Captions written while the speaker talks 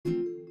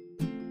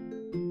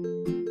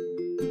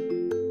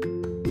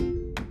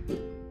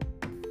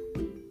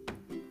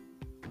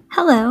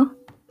Hello,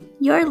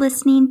 you're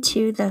listening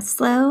to the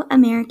Slow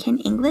American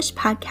English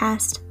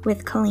Podcast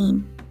with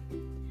Colleen.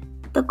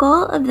 The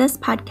goal of this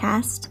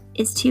podcast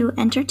is to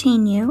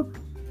entertain you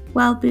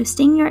while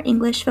boosting your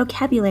English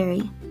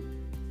vocabulary.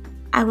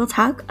 I will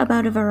talk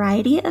about a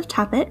variety of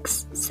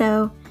topics,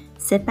 so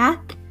sit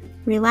back,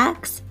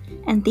 relax,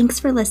 and thanks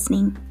for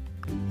listening.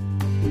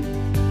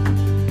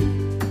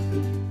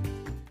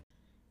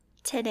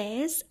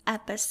 Today's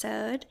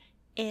episode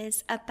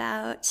is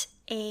about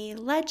a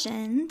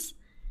legend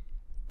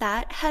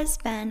that has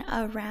been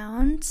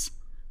around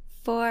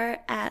for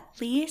at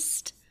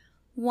least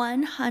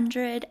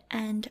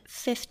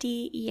 150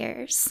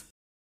 years.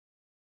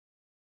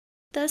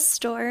 The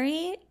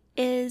story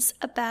is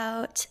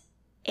about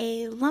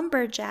a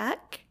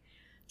lumberjack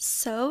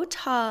so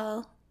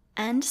tall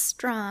and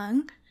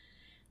strong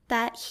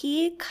that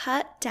he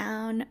cut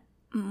down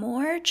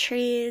more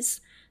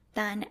trees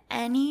than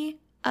any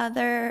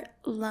other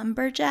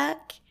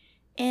lumberjack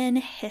in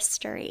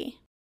history.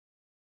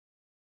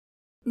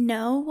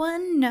 No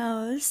one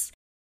knows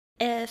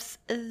if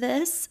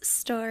this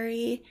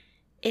story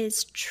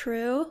is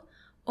true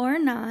or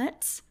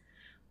not,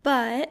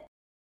 but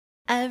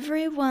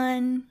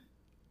everyone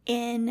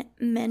in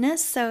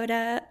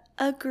Minnesota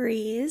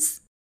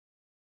agrees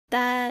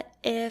that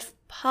if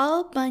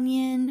Paul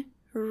Bunyan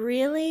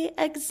really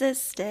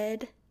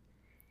existed,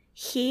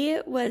 he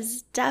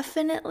was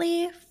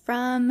definitely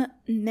from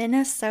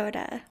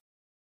Minnesota.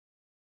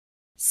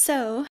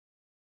 So,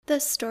 the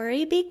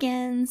story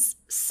begins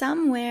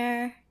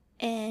somewhere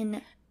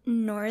in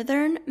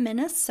northern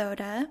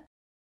Minnesota,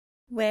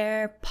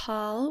 where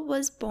Paul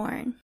was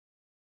born.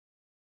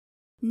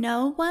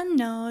 No one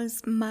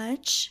knows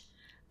much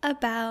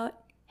about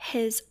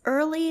his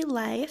early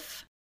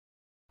life,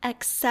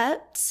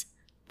 except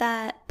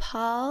that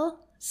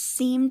Paul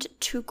seemed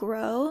to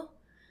grow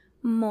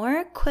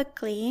more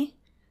quickly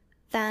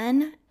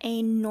than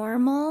a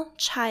normal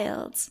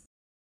child.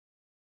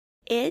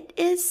 It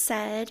is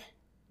said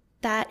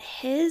that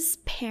his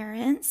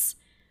parents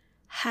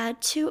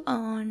had to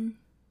own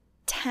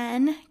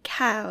 10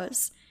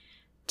 cows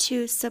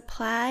to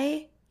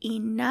supply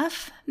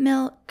enough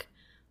milk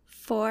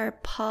for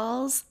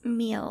Paul's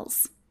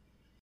meals.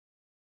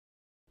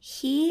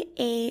 He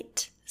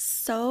ate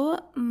so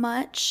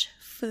much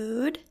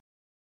food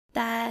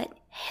that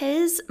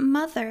his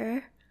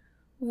mother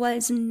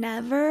was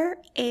never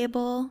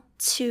able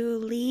to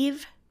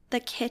leave the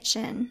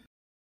kitchen.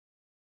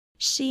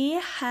 She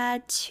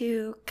had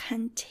to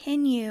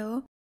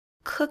continue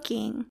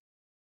cooking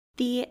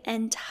the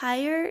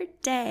entire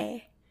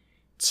day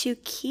to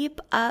keep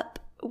up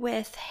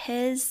with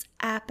his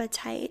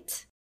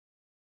appetite.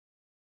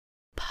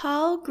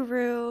 Paul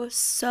grew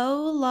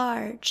so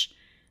large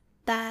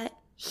that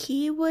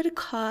he would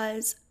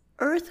cause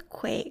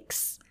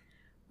earthquakes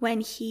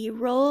when he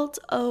rolled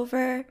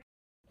over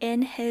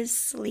in his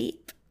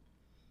sleep.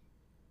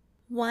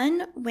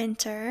 One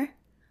winter,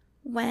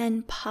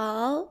 when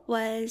Paul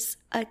was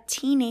a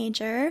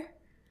teenager,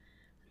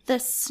 the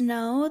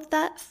snow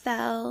that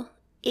fell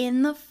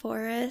in the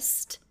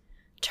forest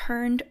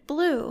turned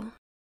blue.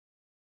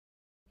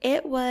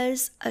 It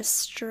was a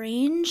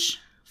strange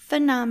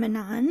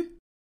phenomenon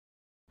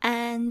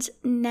and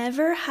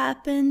never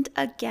happened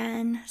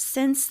again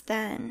since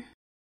then.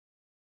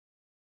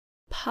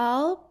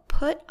 Paul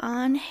put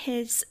on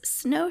his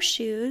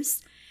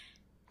snowshoes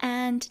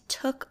and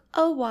took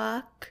a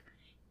walk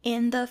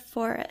in the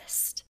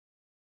forest.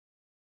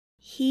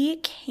 He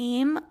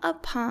came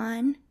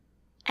upon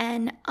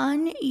an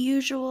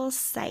unusual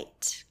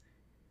sight.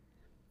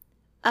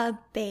 A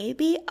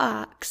baby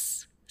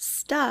ox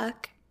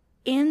stuck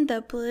in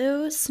the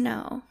blue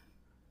snow.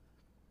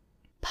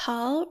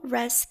 Paul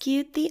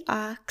rescued the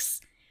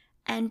ox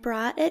and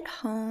brought it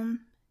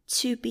home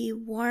to be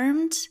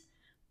warmed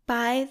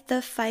by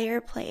the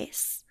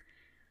fireplace.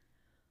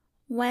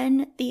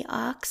 When the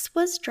ox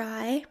was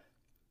dry,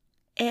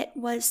 it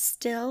was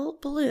still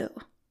blue.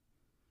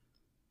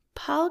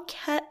 Paul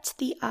kept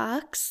the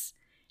ox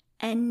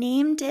and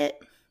named it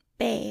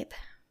Babe.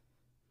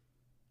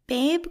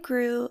 Babe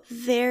grew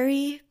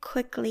very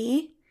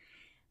quickly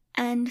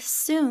and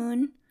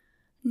soon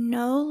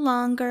no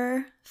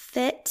longer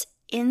fit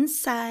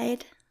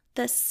inside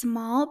the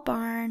small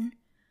barn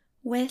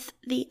with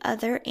the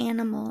other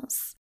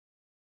animals.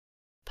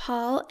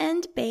 Paul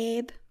and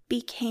Babe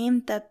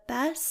became the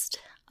best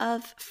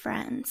of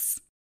friends,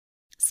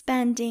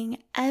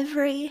 spending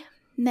every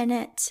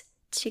minute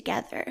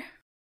together.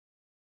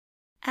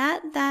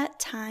 At that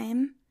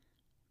time,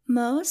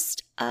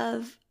 most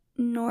of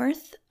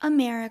North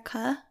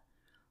America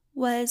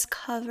was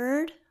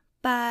covered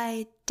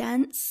by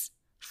dense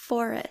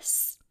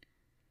forests.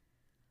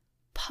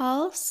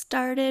 Paul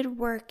started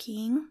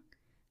working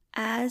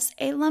as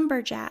a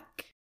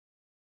lumberjack.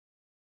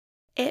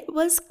 It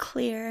was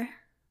clear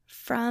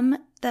from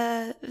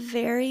the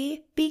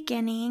very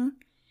beginning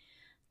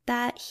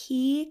that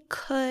he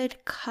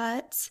could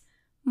cut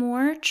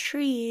more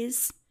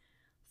trees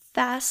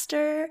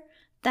faster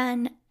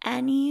than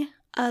any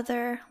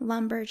other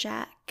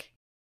lumberjack.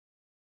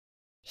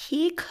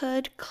 He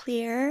could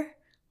clear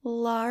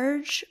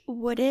large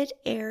wooded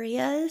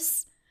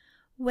areas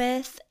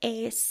with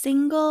a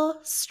single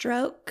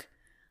stroke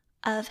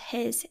of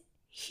his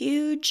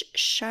huge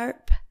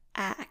sharp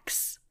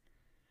axe.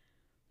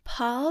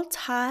 Paul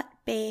taught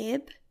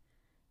Babe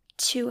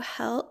to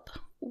help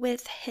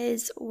with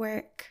his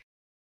work.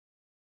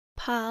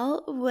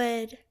 Paul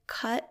would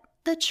cut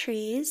the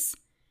trees,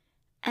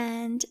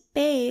 and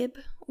Babe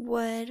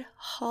would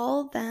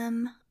haul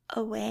them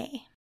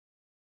away.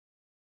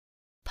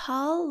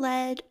 Paul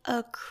led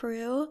a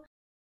crew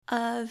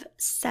of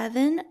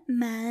 7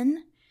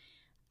 men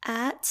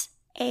at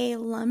a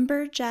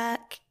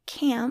lumberjack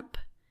camp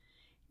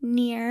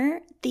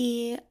near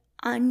the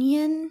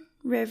Onion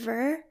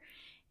River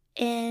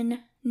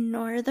in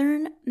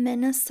northern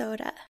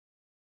Minnesota.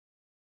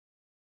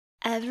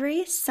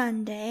 Every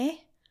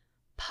Sunday,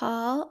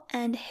 Paul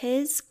and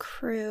his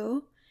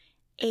crew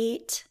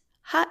ate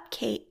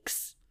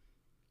hotcakes.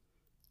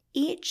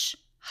 Each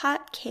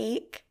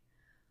hotcake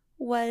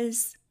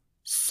was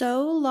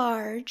so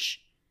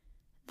large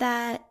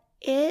that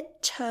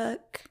it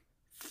took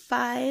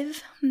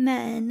 5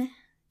 men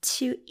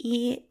to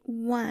eat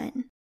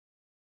one.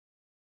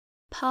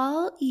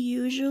 Paul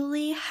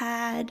usually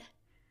had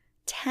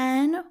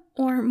 10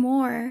 or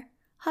more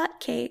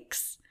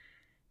hotcakes,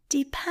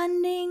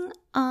 depending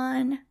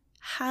on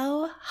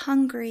how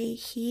hungry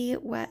he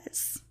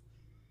was.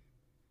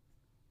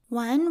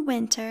 One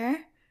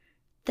winter,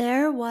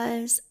 there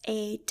was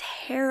a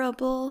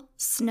terrible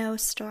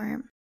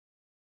snowstorm.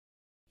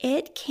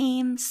 It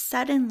came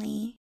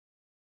suddenly,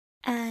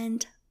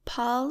 and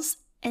Paul's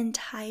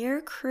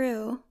entire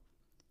crew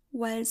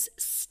was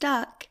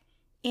stuck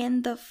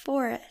in the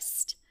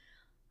forest,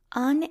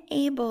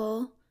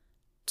 unable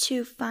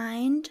to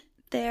find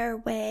their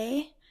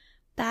way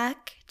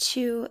back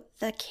to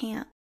the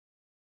camp.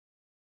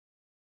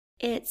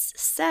 It's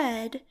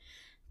said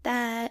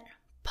that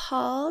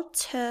Paul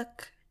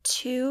took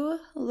 2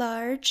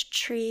 large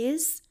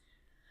trees,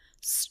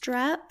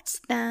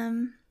 strapped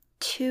them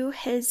to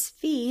his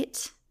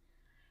feet,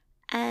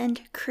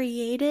 and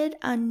created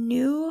a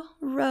new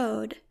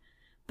road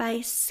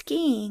by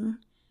skiing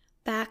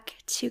back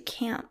to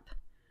camp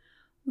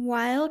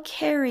while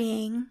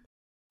carrying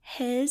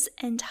his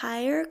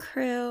entire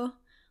crew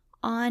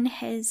on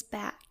his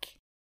back.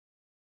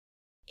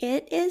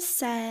 It is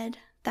said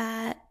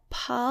that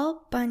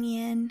Paul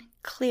Bunyan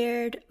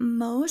cleared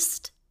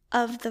most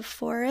of the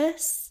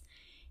forests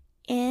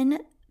in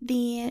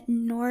the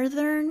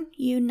northern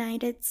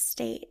United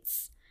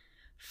States,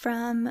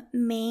 from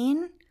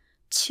Maine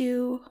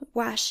to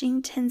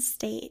Washington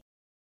State.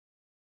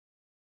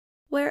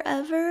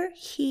 Wherever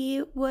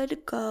he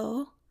would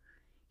go,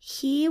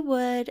 he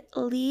would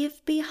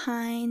leave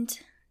behind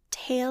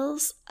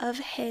tales of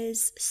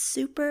his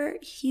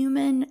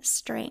superhuman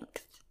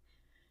strength.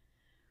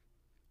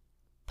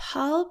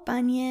 Paul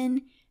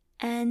Bunyan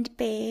and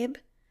Babe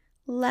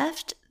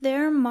left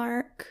their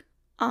mark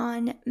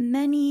on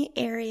many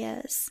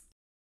areas.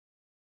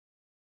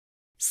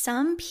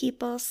 Some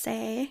people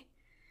say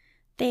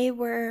they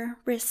were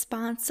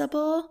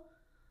responsible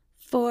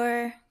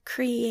for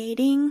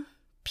creating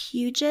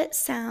Puget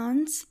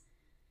Sound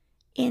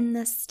in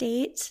the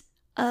state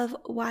of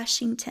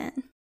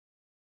Washington.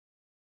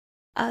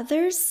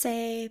 Others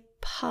say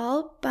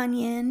Paul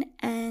Bunyan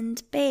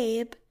and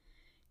Babe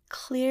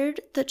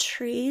cleared the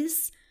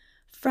trees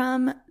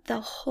from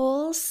the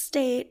whole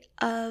state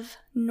of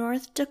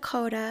North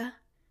Dakota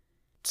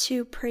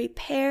to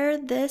prepare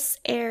this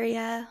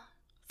area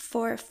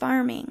for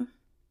farming.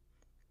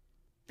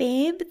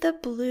 Babe the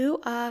Blue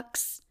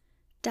Ox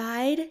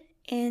died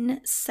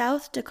in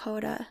South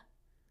Dakota.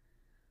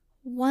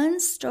 One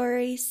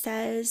story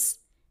says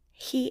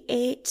he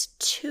ate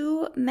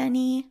too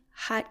many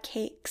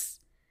hotcakes.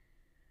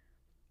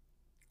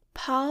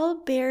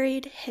 Paul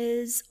buried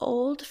his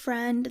old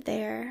friend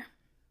there.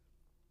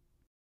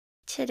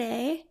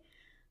 Today,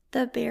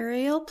 the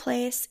burial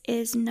place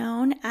is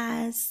known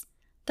as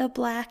the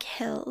Black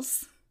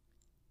Hills.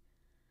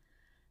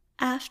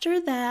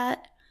 After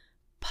that,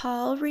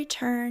 Paul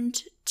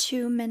returned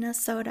to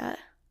Minnesota.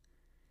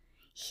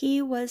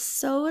 He was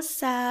so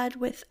sad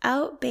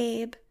without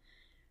Babe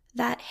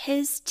that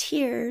his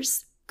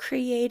tears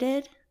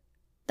created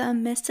the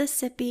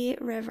Mississippi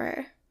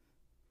River.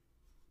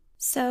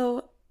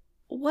 So,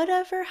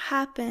 whatever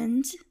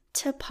happened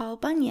to Paul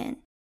Bunyan?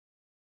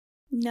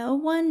 No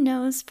one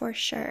knows for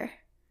sure.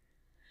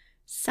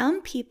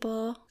 Some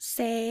people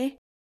say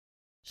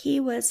he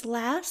was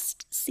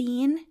last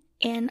seen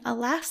in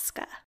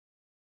Alaska,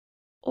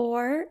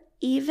 or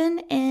even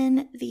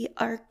in the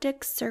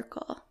Arctic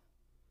Circle.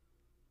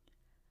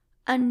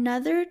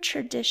 Another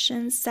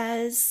tradition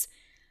says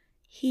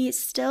he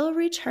still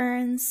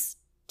returns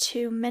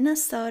to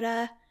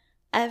Minnesota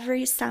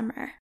every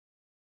summer.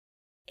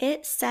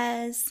 It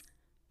says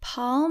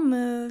Paul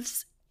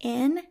moves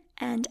in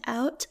and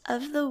out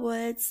of the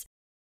woods,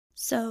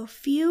 so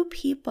few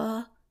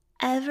people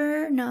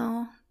ever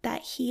know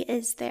that he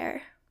is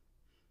there.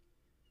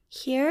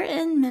 Here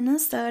in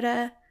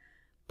Minnesota,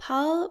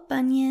 Paul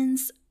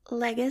Bunyan's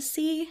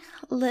legacy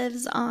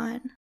lives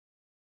on.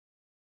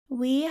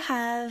 We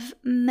have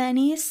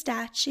many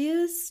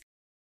statues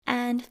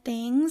and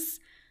things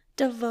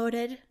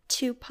devoted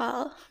to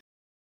Paul.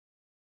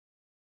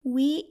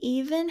 We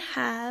even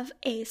have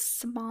a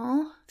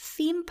small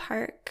theme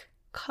park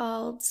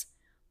called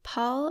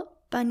Paul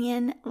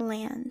Bunyan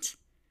Land.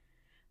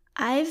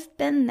 I've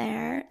been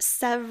there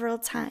several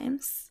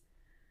times.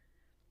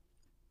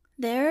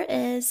 There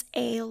is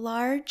a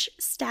large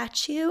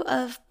statue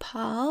of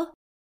Paul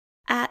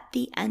at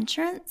the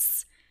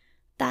entrance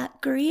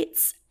that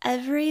greets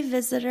every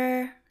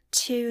visitor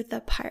to the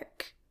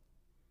park.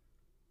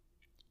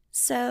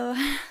 So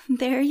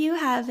there you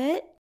have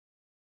it,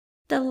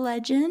 the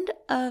legend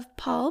of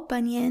Paul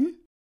Bunyan.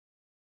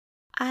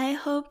 I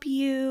hope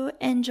you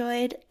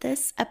enjoyed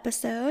this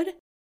episode.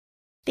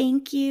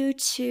 Thank you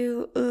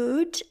to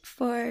Oud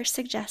for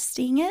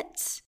suggesting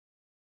it,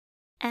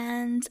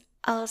 and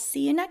I'll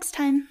see you next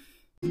time.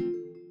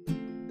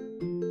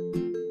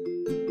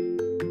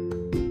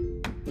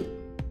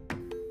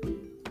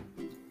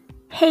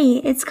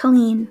 Hey, it's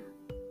Colleen.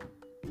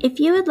 If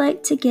you would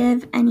like to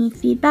give any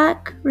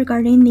feedback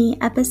regarding the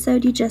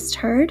episode you just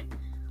heard,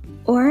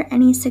 or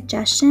any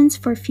suggestions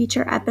for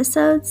future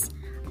episodes,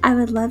 I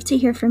would love to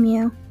hear from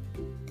you.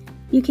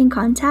 You can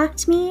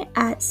contact me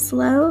at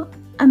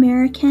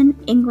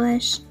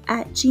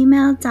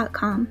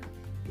slowamericanenglish@gmail.com.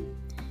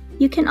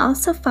 You can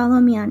also follow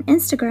me on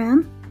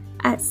Instagram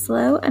at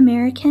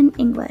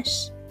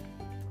slowamericanenglish.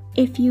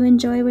 If you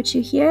enjoy what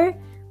you hear,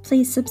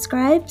 please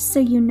subscribe so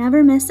you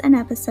never miss an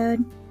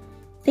episode.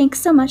 Thanks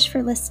so much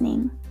for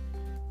listening.